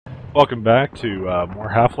Welcome back to more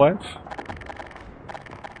Half-Life.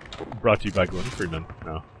 Brought to you by Glenn Freeman.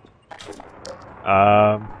 No.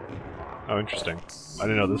 Oh, interesting. I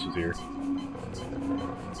didn't know this was here.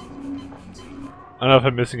 I don't know if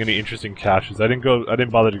I'm missing any interesting caches. I didn't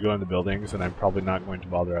bother to go in the buildings, and I'm probably not going to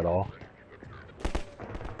bother at all.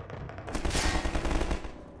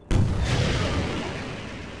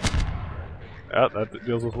 Oh, that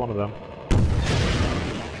deals with one of them.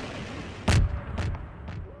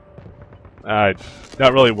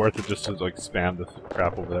 Not really worth it just to like spam this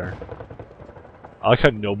crap over there. I like how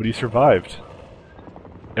nobody survived.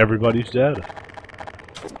 Everybody's dead.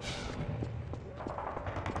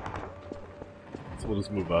 So we'll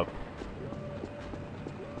just move up.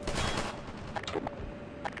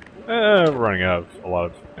 We're running out of a lot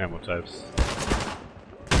of ammo types.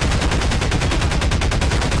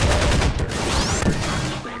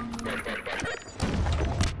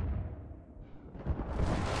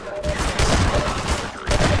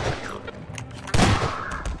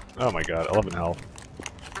 Oh my god, 11 health.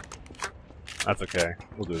 That's okay.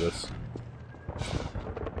 We'll do this.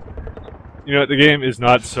 You know, the game is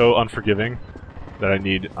not so unforgiving that I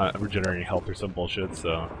need regenerating health or some bullshit,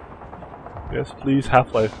 so... Yes, please,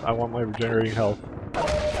 Half-Life, I want my regenerating health.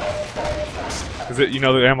 Because, you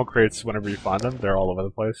know, the ammo crates, whenever you find them, they're all over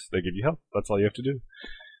the place. They give you health. That's all you have to do.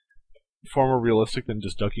 Far more realistic than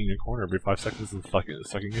just ducking in a corner every 5 seconds and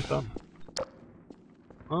sucking your thumb.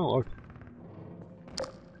 Oh, look.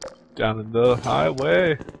 Down in the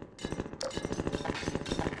highway.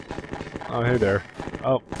 Oh, hey there.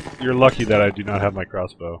 Oh, you're lucky that I do not have my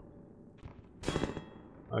crossbow.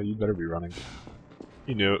 Oh, you better be running.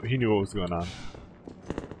 He knew what was going on.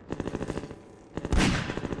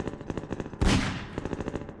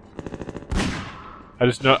 I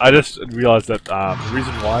just realized that the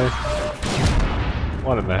reason why.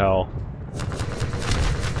 What in the hell?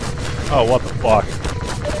 Oh, what the fuck?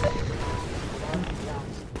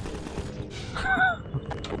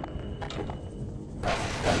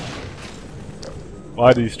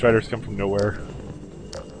 Why do these striders come from nowhere?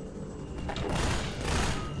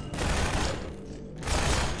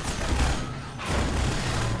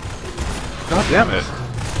 God damn it!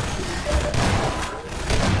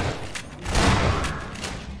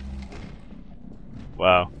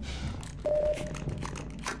 Wow.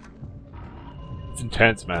 It's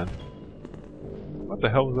intense, man. What the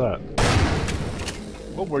hell was that?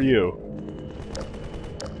 What were you?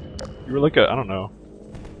 You were like I don't know,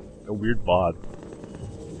 a weird bod.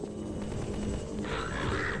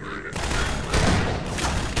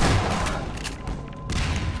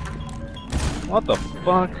 What the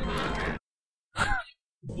fuck?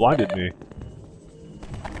 Blinded me.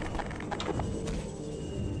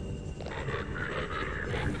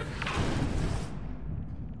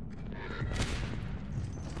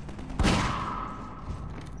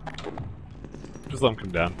 Just let him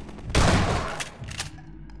come down.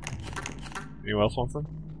 Anyone else want some?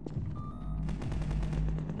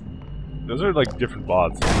 Those are like different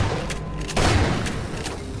bots.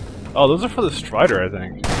 Oh, those are for the Strider, I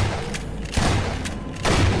think.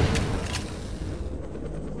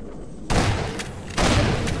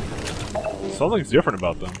 Something's different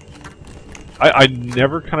about them. I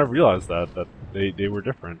never kind of realized that they were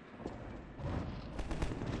different.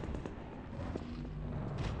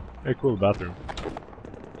 Hey, cool, the bathroom.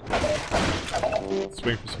 Just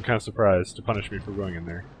waiting for some kind of surprise to punish me for going in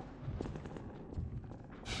there.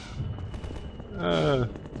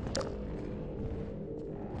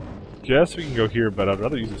 Guess we can go here, but I'd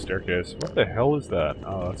rather use a staircase. What the hell is that?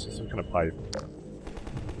 Oh, that's just some kind of pipe.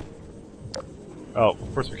 Oh,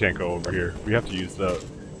 of course we can't go over here. We have to use the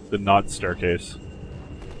not staircase.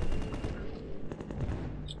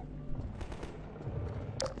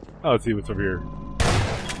 Oh, let's see what's over here.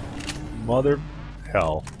 Mother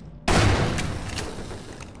hell.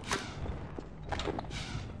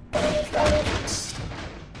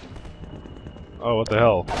 Oh, what the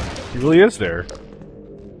hell? He really is there.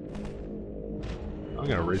 I'm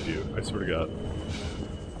gonna rape you, I swear to God.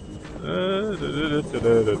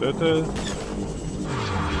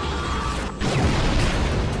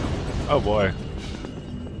 Oh boy.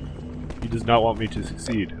 He does not want me to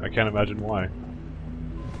succeed. I can't imagine why.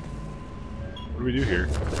 What do we do here?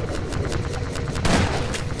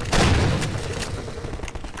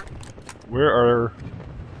 Where are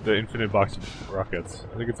the infinite box of rockets?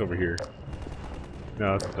 I think it's over here.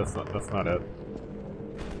 No, that's not it.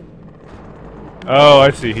 Oh,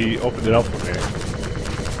 I see. He opened it up for me.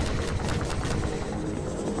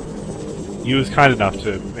 He was kind enough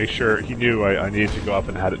to make sure he knew I needed to go up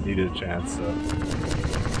and needed a chance. So.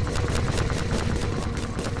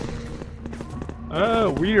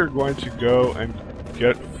 We are going to go and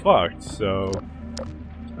get fucked, so...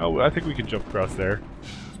 Oh, I think we can jump across there.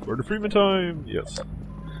 Word of Freeman time! Yes.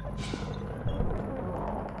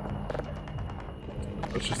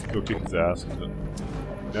 Let's just go kick his ass.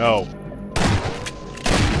 No!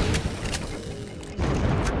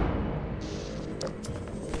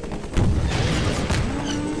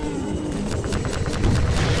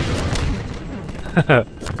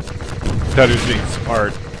 Thought he was being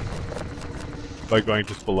smart by going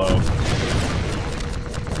just below.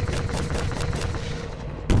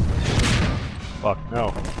 Fuck, no.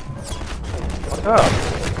 Fuck up!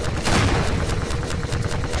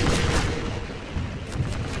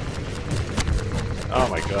 Oh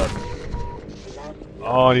my god.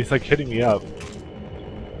 Oh, and he's like hitting me up.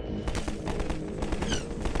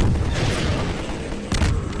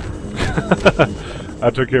 I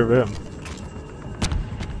took care of him.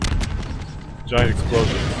 Giant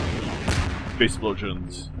explosions. Space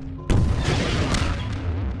explosions.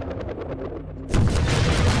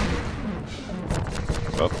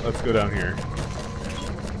 Well, let's go down here.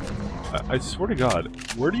 I swear to God,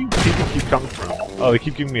 where do you people keep coming from? Oh, they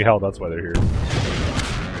keep giving me hell, that's why they're here.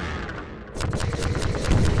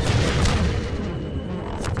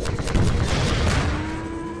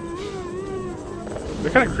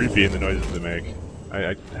 They're kind of creepy in the noises they make,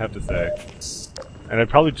 I have to say. And I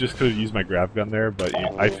probably just could have used my grab gun there, but you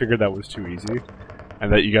know, I figured that was too easy. And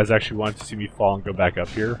that you guys actually wanted to see me fall and go back up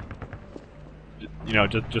here. You know,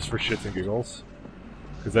 just for shits and giggles.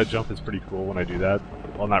 Because that jump is pretty cool when I do that.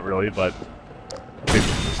 Well, not really, but... Okay,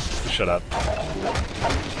 shut up.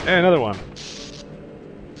 Hey, another one!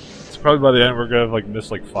 It's probably by the end we're gonna like miss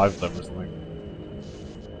like 5 of them or something.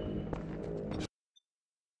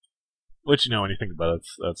 Which, you know, when you think about it,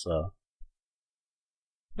 that's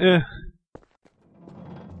eh.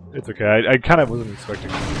 It's okay, I kind of wasn't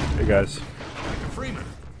expecting it. Hey guys. Freeman!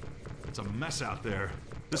 It's a mess out there.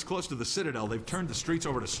 This close to the Citadel, they've turned the streets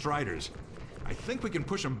over to Striders. I think we can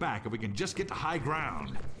push them back if we can just get to high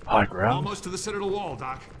ground. High ground? Almost to the Citadel wall,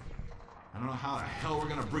 Doc. I don't know how the hell we're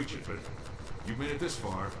gonna breach it, but you've made it this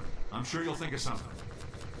far. I'm sure you'll think of something.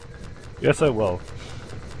 Yes, I will.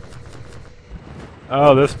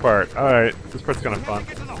 Oh, this part. Alright, this part's kind of fun.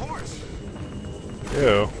 Get to the horse.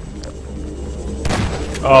 Ew.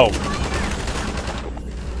 Oh.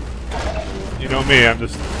 You know me, I'm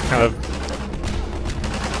just kind of...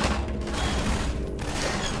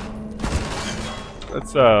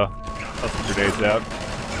 Let's some grenades out.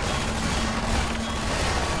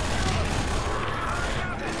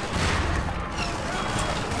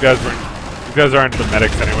 You guys aren't the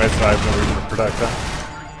medics anyway, so I have no reason to protect them.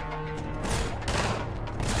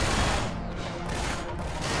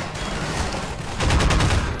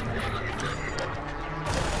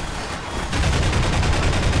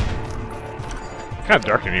 It's kind of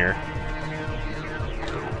dark in here.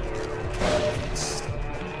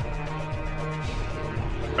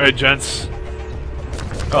 Alright, gents.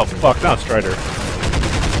 Oh fuck, not Strider.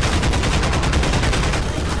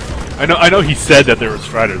 I know he said that there were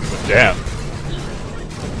Striders, but damn.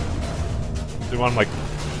 They want him like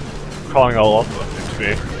calling all of them into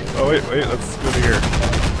me. Oh wait, let's go to here.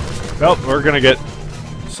 Nope, we're gonna get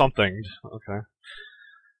something. Okay.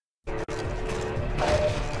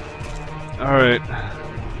 Alright.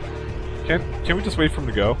 Can't we just wait for him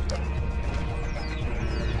to go?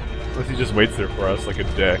 Unless he just waits there for us like a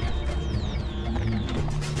dick.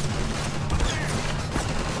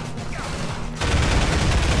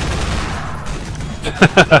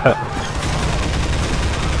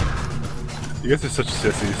 You guys are such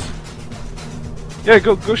sissies. Yeah,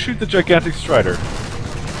 go shoot the gigantic Strider.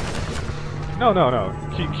 No.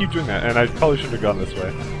 Keep doing that, and I probably shouldn't have gone this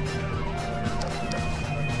way.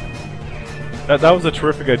 That was a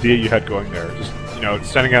terrific idea you had going there. Just, you know,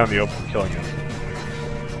 standing out in the open and killing him.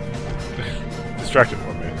 Distracted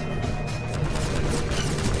from me.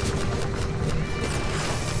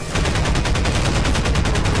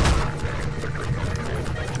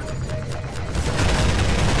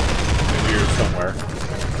 Maybe you're somewhere.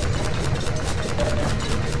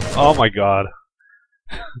 Oh my god.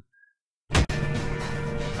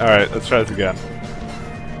 Alright, let's try this again.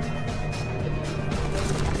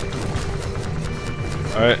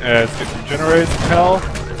 Alright, and let's get regenerate some health.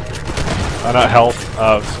 Not health,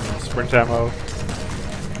 some sprint ammo.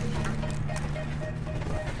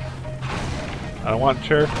 I don't want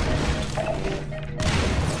chair.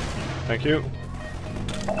 Thank you.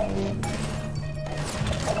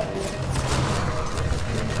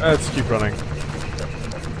 Let's keep running.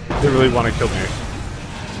 They really want to kill me.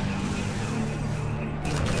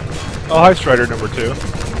 Oh, hi, Strider number 2.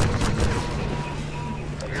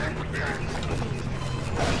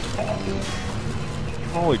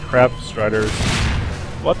 Holy crap, Striders.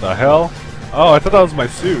 What the hell? Oh, I thought that was my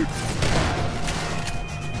suit.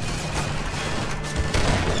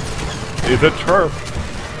 It's a chirp.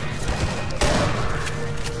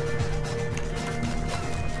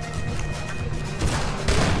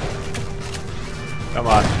 Come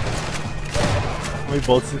on. How many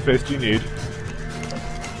bullets in the face do you need?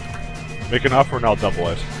 Make enough or and I'll double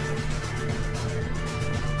it.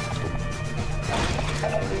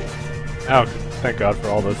 Oh, thank God for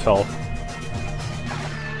all this health.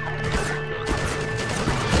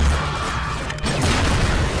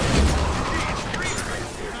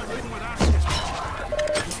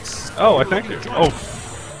 Oh, I thank you. Oh.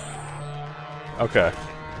 Okay.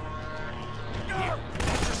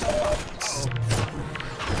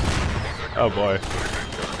 Oh boy.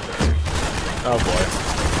 Oh boy.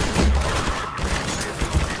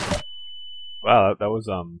 Wow, that was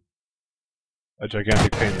a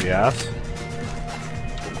gigantic pain in the ass.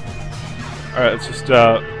 Alright, let's just do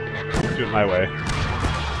it my way.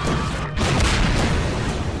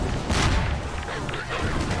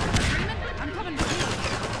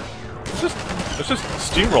 Let's just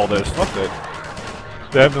steamroll this. Fuck it.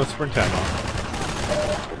 They have no sprint ammo.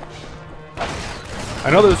 I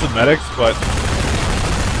know there's some medics, but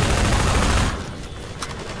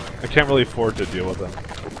I can't really afford to deal with them.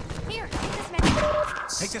 Here,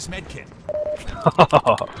 take this med kit.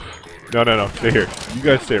 No. Stay here. You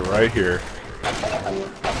guys stay right here.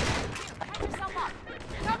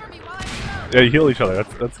 Yeah, you heal each other.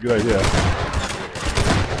 That's a good idea.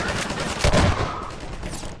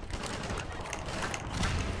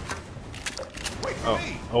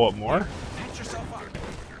 Oh, what more?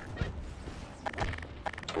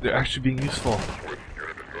 They're actually being useful.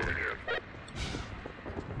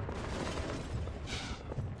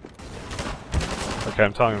 Okay,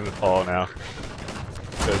 I'm telling them to follow now.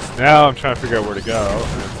 Because now I'm trying to figure out where to go.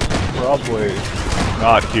 And it's probably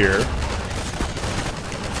not here.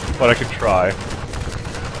 But I can try.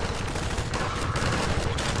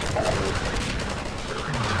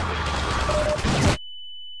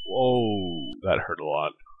 Whoa, that hurt a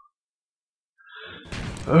lot.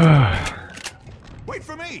 Wait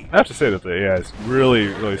for me! I have to say that the AI is really,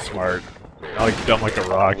 really smart. I like dumb like a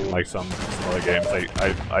rock in like some other games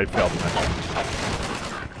I failed to mention.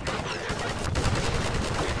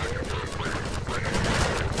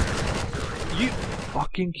 You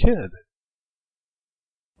fucking kid.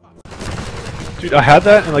 Dude, I had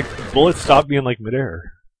that and like bullets stopped being like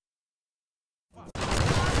midair.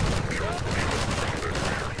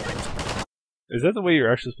 Is that the way you're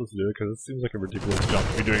actually supposed to do it? Because it seems like a ridiculous jump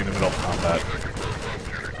to be doing in the middle of combat.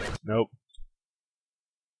 Nope.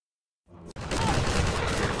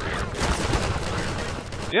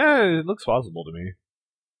 Yeah, it looks possible to me.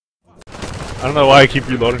 I don't know why I keep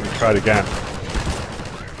reloading to try it again.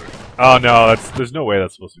 Oh no, there's no way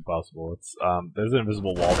that's supposed to be possible. It's there's an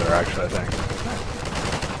invisible wall there actually, I think.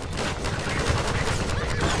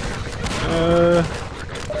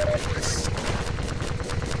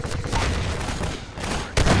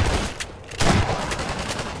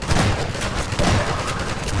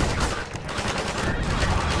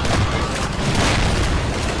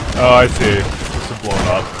 Oh, I see. This is blown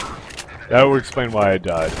up. That would explain why I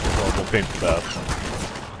died. Horrible, painful death.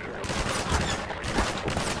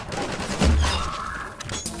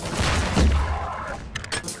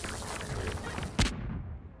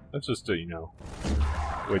 Let's just, you know,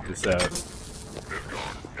 wait this out.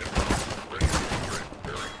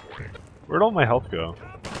 Where'd all my health go?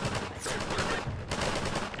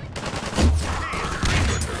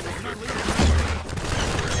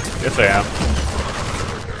 Yes, I am.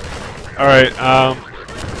 Alright, so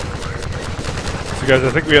guys,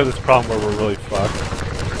 I think we have this problem where we're really fucked.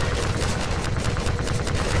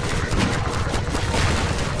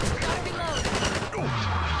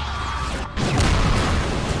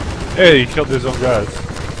 Hey, he killed his own guys.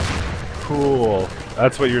 Cool.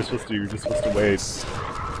 That's what you're supposed to do, you're just supposed to wait.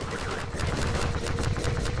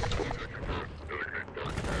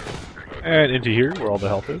 And into here, where all the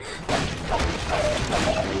health is.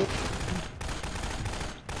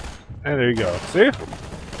 And there you go. See?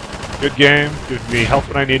 Good game. Gives me health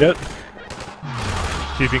when I need it.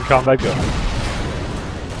 Keeping combat going.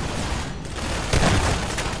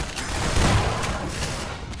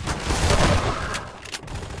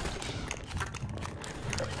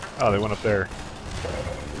 Oh, they went up there.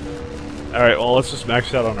 Alright, well, let's just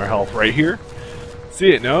max out on our health right here. See,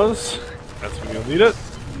 it knows. That's when you'll need it.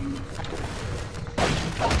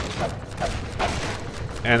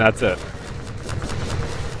 And that's it.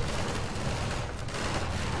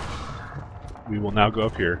 We will now go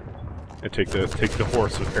up here. and take the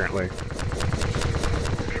horse apparently,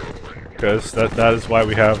 because that is why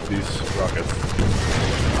we have these rockets.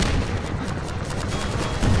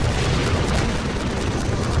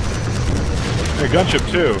 A gunship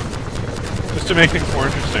too, just to make things more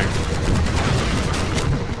interesting.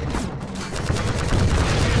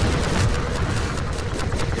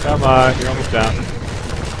 Come on, you're almost down.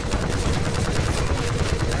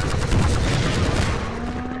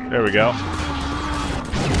 There we go.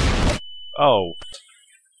 Oh.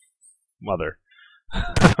 Mother.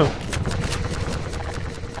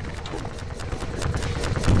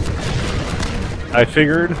 I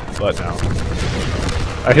figured, but no.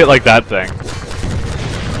 I hit like that thing.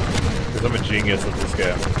 Because I'm a genius at this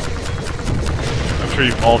game. I'm sure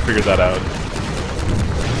you've all figured that out.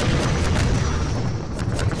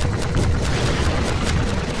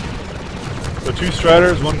 So 2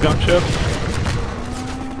 Striders, 1 gunship.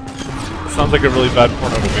 Sounds like a really bad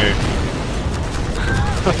porno to me.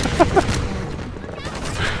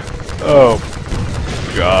 Oh,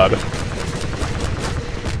 God.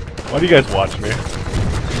 Why do you guys watch me?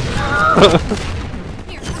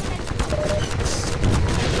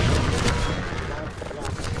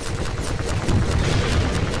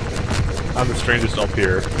 I'm the strangest up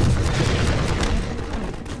here.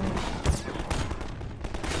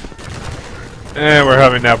 And we're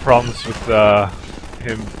having now problems with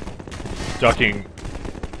him ducking.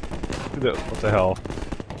 What the hell?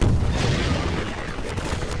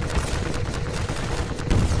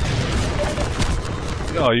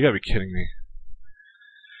 Oh, you gotta be kidding me.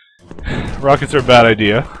 Rockets are a bad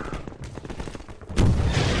idea.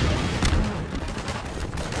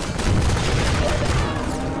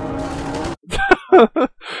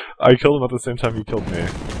 I killed him at the same time he killed me.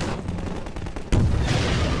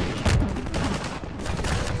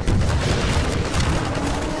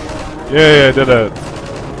 Yeah, I did it.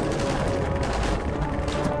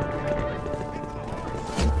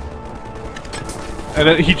 And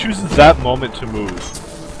then he chooses that moment to move.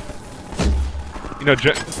 You know,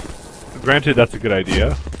 granted that's a good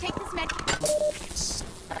idea.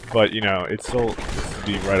 But, you know, it still needs to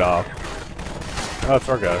be right off. Oh, that's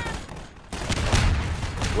our guy.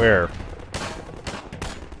 Where?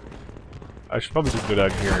 I should probably just go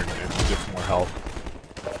down here and get some more health.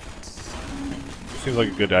 Seems like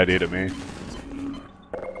a good idea to me.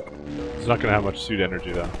 He's not gonna have much suit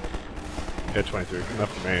energy though. Yeah, 23.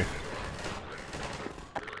 Enough for me.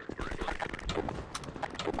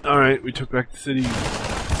 Alright, we took back the city.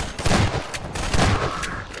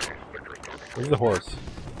 Where's the horse?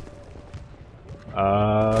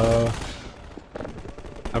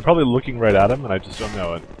 I'm probably looking right at him and I just don't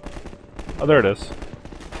know it. Oh, there it is. So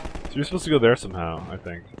you're supposed to go there somehow, I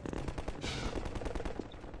think.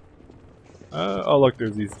 Oh look,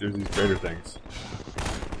 there's these greater things.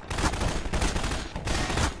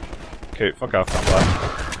 Okay, fuck off,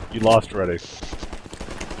 combat. You lost already.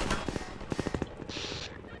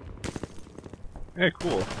 Hey,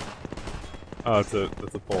 cool. Oh, that's a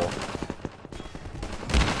pole.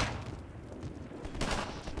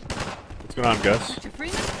 What's going on, Gus? Dr.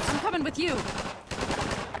 Freeman, I'm coming with you.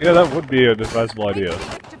 Yeah, that would be a advisable idea.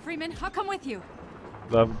 Dr. Freeman, I'll come with you.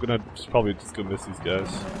 I'm gonna probably just go miss these guys.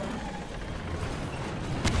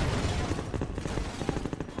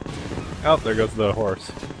 Oh, there goes the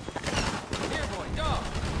horse. Here, boy, dog.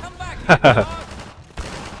 Come back here, dog.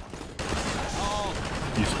 Oh,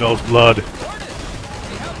 He smells blood. Gordon,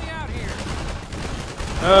 hey, help me out here.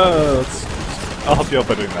 I'll help you out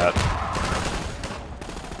by doing that.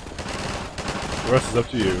 The rest is up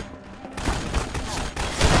to you.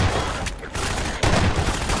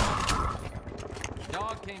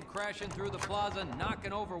 Dog came crashing through the plaza,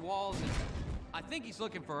 knocking over walls, and I think he's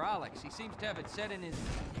looking for Alex. He seems to have it set in his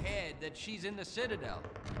head that she's in the Citadel.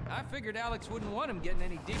 I figured Alex wouldn't want him getting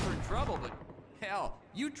any deeper in trouble, but hell,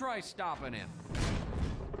 you try stopping him.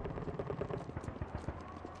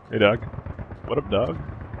 Hey, dog. What up, dog?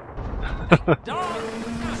 Dog,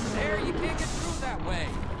 not there. You can't get through that way.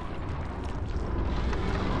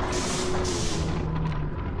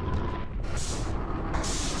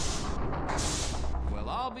 Well,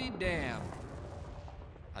 I'll be damned.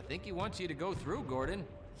 I think he wants you to go through, Gordon.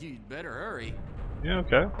 You'd better hurry. Yeah,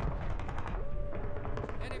 okay.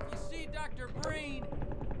 And if you see Dr. Breen,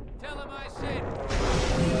 tell him I said.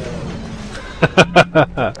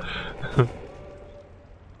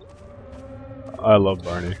 I love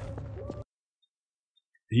Barney.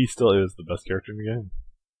 He still is the best character in the game.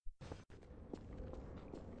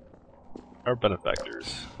 Our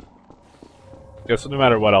benefactors. Yeah, so no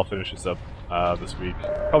matter what, I'll finish this up this week.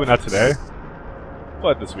 Probably not today,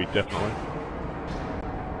 but this week definitely.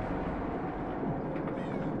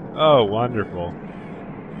 Oh, wonderful.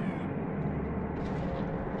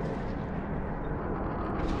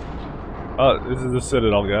 Oh, this is the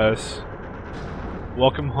Citadel, guys.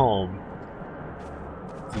 Welcome home.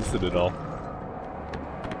 It's the Citadel.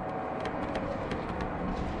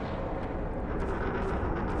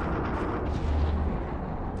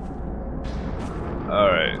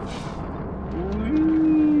 Alright.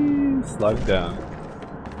 Sliding down.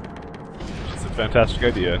 It's a fantastic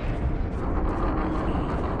idea.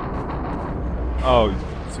 Oh,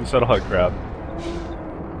 suicidal hug crab.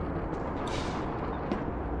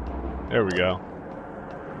 There we go.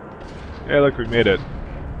 Hey, look, we made it.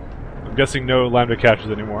 I'm guessing no lambda catches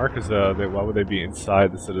anymore, because why would they be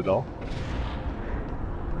inside the Citadel?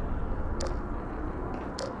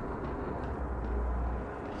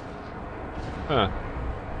 Huh.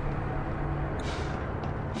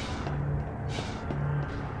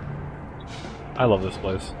 I love this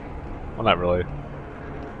place. Well, not really.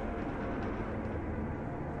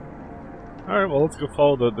 Alright, well, let's go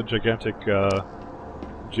follow the gigantic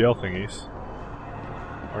jail thingies.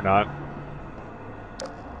 Or not.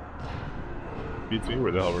 Beats me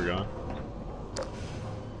where the hell we're going.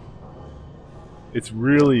 It's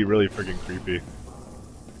really, really freaking creepy.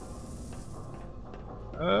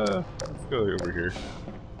 Let's go over here.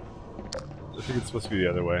 I think it's supposed to be the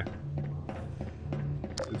other way.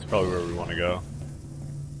 It's probably where we want to go.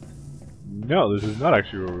 No, this is not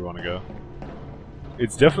actually where we want to go.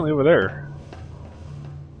 It's definitely over there.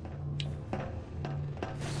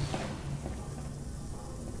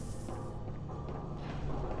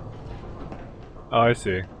 Oh, I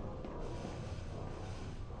see.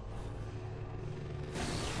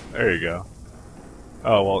 There you go.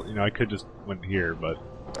 Oh, well, you know, I could just went here, but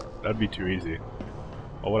that'd be too easy.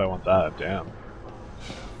 Why would I want that? Damn.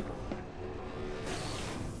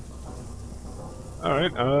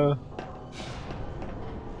 Alright,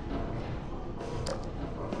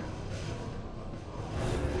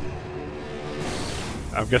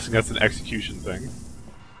 I'm guessing that's an execution thing.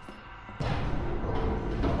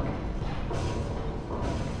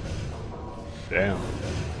 Damn.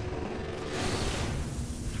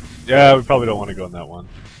 Yeah, we probably don't want to go in that one.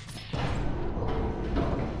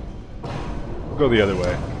 We'll go the other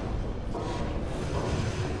way.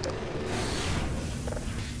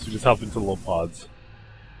 So we just hop into the little pods.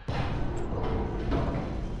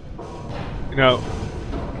 You know,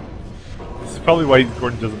 this is probably why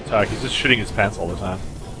Gordon doesn't attack. He's just shitting his pants all the time.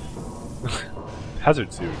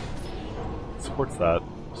 Hazard suit. Supports that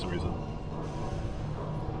for some reason.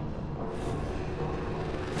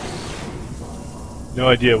 No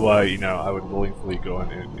idea why, you know, I would willingly go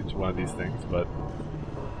into one of these things, but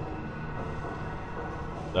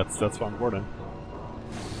that's why I'm Gordon.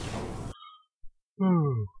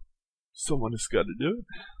 Someone has got to do it,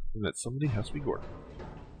 and that somebody has to be Gordon.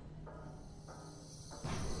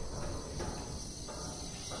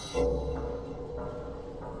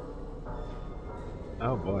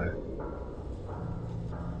 Oh boy.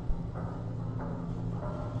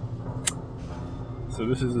 So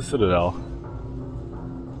this is the Citadel.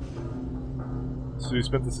 So we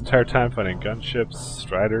spent this entire time fighting gunships,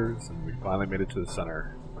 striders, and we finally made it to the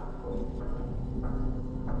center.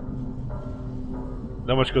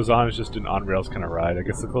 Not much goes on, it's just an on-rails kind of ride. I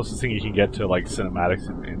guess the closest thing you can get to like cinematics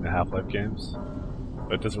in the Half-Life games.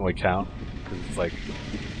 But it doesn't really count, because it's like,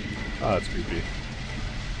 oh, that's creepy.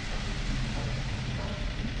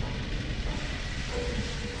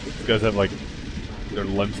 These guys have like their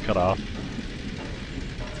limbs cut off.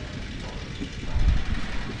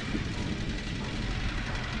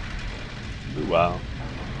 Ooh, wow.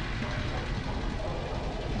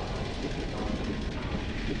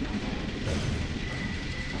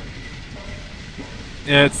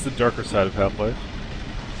 Yeah, it's the darker side of Half-Life.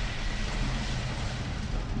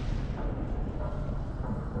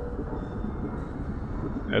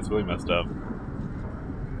 That's really messed up.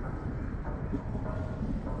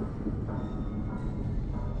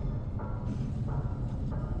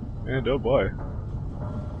 And oh boy.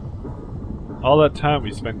 All that time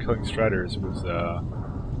we spent killing striders was,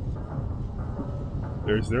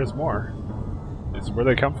 there's more. It's where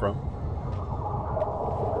they come from.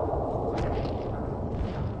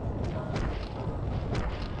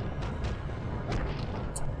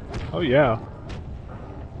 Oh yeah.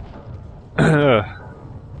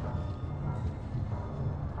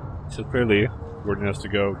 So clearly, Gordon has to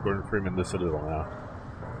go. Gordon Freeman, the Citadel now.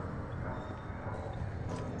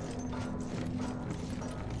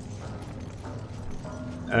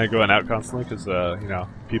 And I go out constantly because, you know,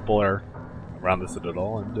 people are around the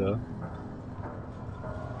Citadel, and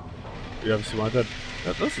we obviously want that.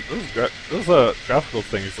 Those graphical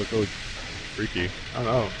things look really freaky. I don't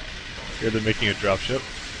know. Here they're making a dropship.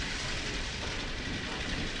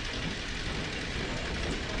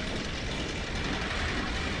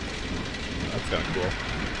 That's kind of cool.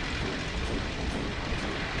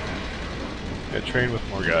 Yeah, train with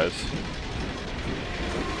more guys.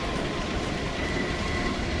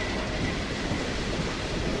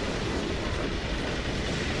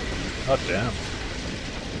 Oh damn.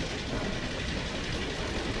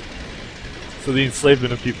 So the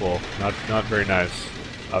enslavement of people, not very nice,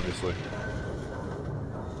 obviously.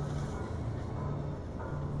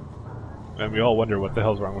 And we all wonder what the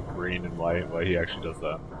hell's wrong with Green and why he actually does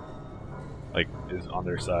that. Like, is on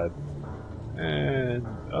their side. And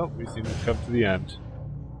oh, we seem to come to the end.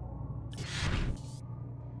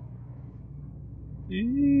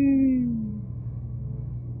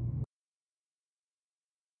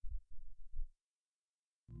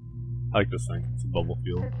 I like this thing. It's a bubble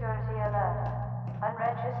field. Security alert.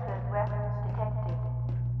 Unregistered weapons detected.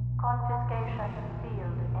 Confiscation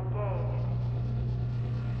field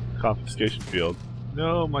engaged. Confiscation field.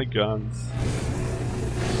 No, my guns.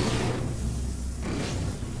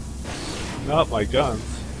 Not my guns.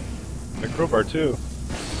 My crowbar too.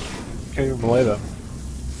 Can't even melee them.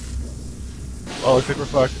 Oh, looks like we're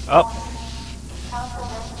fucked. Up.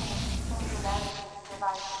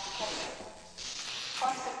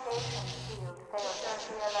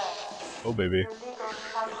 Oh baby.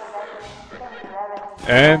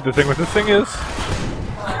 And the thing with this thing is,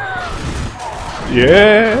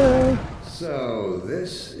 yeah. So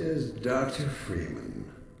this is Dr.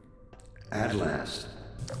 Freeman. At last.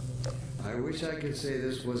 I wish I could say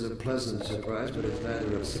this was a pleasant surprise, but it's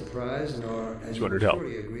neither a surprise nor, as you would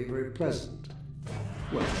surely agree, very pleasant.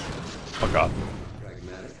 Well, fuck off.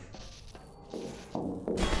 Pragmatic.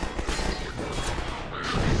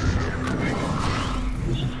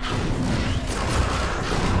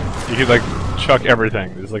 You could like chuck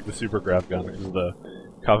everything. This is like the super grab gun. This is the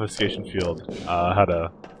confiscation field. Had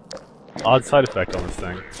a odd side effect on this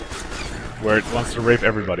thing, where it wants to rape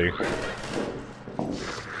everybody.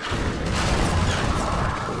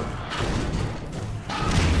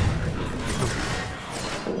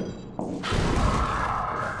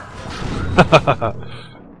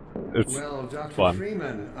 It's well, Dr. fun.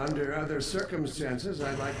 Freeman, under other circumstances,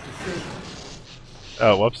 I'd like to think...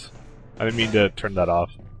 Oh, whoops. I didn't mean to turn that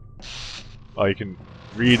off. Oh, you can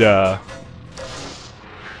read the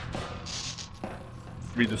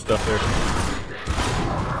stuff there.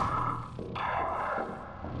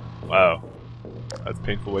 Wow. That's a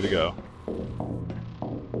painful way to go.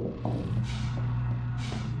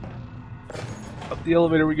 Up the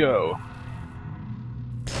elevator we go.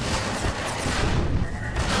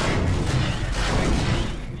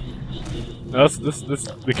 Now this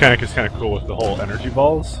mechanic is kind of cool with the whole energy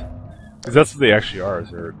balls, because that's what they actually are.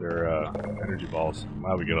 Is they're energy balls.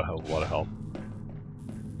 Wow, we get a hell of a lot of help.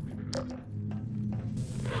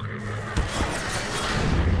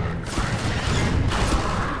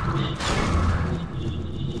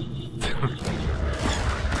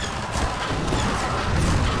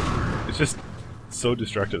 It's just so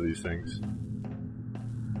destructive, these things.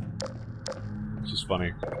 It's just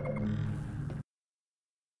funny.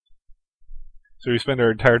 So we spend our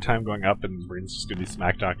entire time going up, and Brain's just gonna be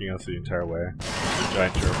smack-talking us the entire way. The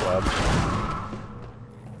giant gerbil.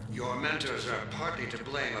 Your mentors are partly to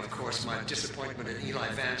blame, of course. My disappointment in Eli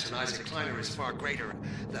Vance and Isaac Kleiner is far greater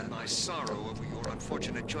than my sorrow over your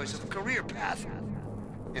unfortunate choice of a career path.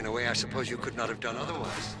 In a way, I suppose you could not have done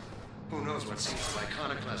otherwise. Who knows what seeds of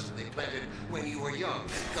iconoclasm they planted when you were young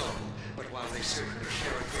and gullible. But while they certainly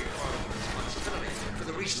share a great part of the responsibility for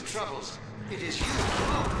the recent troubles, it is you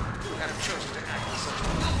alone who have chosen to act with such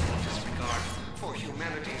willful disregard for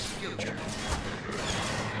humanity's future.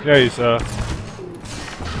 Yeah,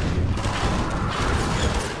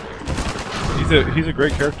 he's a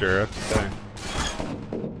great character, I have to say.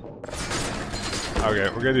 Okay,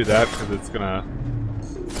 we're gonna do that because it's gonna.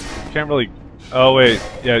 Can't really. Oh wait,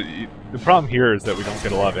 yeah. The problem here is that we don't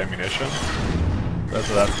get a lot of ammunition. That's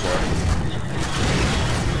what that's for.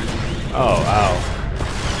 Oh, ow.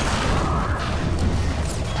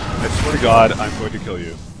 I swear to God, I'm going to kill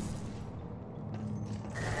you.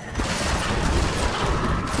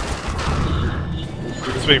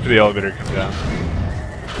 We're just waiting for the elevator to come down.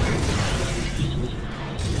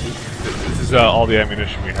 This is all the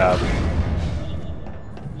ammunition we have.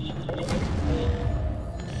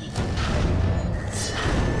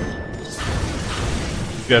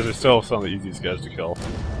 These guys are still some of the easiest guys to kill.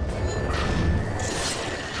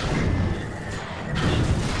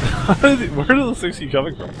 Where do those things keep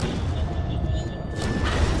coming from?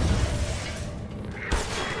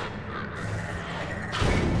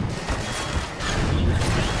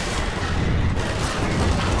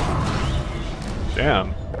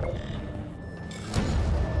 Damn.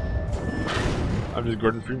 I'm just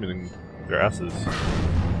Gordon Freemaning their asses.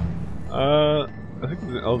 I think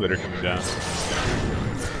there's an elevator coming down.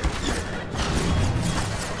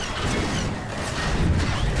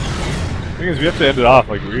 The thing is, we have to end it off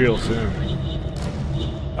like real soon.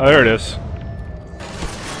 Oh, there it is.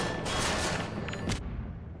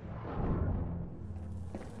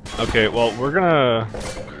 Okay, well, we're gonna...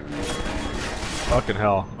 Fucking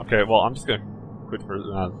hell. Okay, well, I'm just gonna quit for...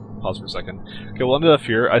 pause for a second. Okay, we'll end it up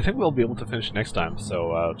here. I think we'll be able to finish next time,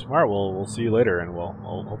 so tomorrow we'll see you later, and we'll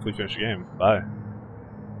hopefully finish the game. Bye.